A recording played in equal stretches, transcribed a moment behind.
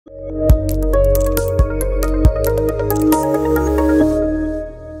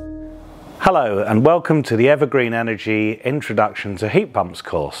Hello and welcome to the Evergreen Energy Introduction to Heat Pumps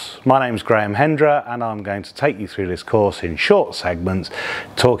course. My name's Graham Hendra and I'm going to take you through this course in short segments,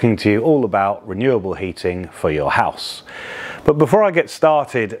 talking to you all about renewable heating for your house. But before I get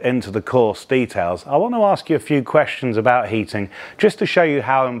started into the course details, I want to ask you a few questions about heating, just to show you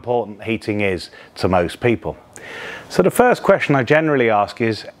how important heating is to most people. So the first question I generally ask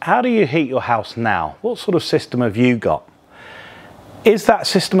is, how do you heat your house now? What sort of system have you got? Is that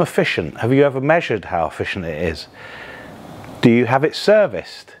system efficient? Have you ever measured how efficient it is? Do you have it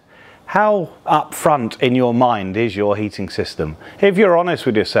serviced? How upfront in your mind is your heating system? If you're honest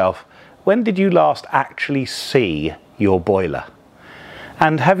with yourself, when did you last actually see your boiler?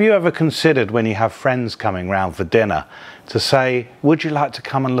 And have you ever considered, when you have friends coming round for dinner, to say, would you like to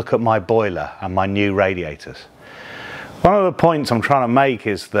come and look at my boiler and my new radiators? One of the points I'm trying to make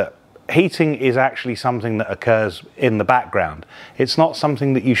is that heating is actually something that occurs in the background. It's not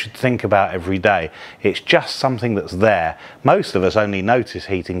something that you should think about every day. It's just something that's there. Most of us only notice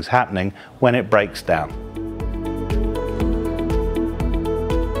heating's happening when it breaks down.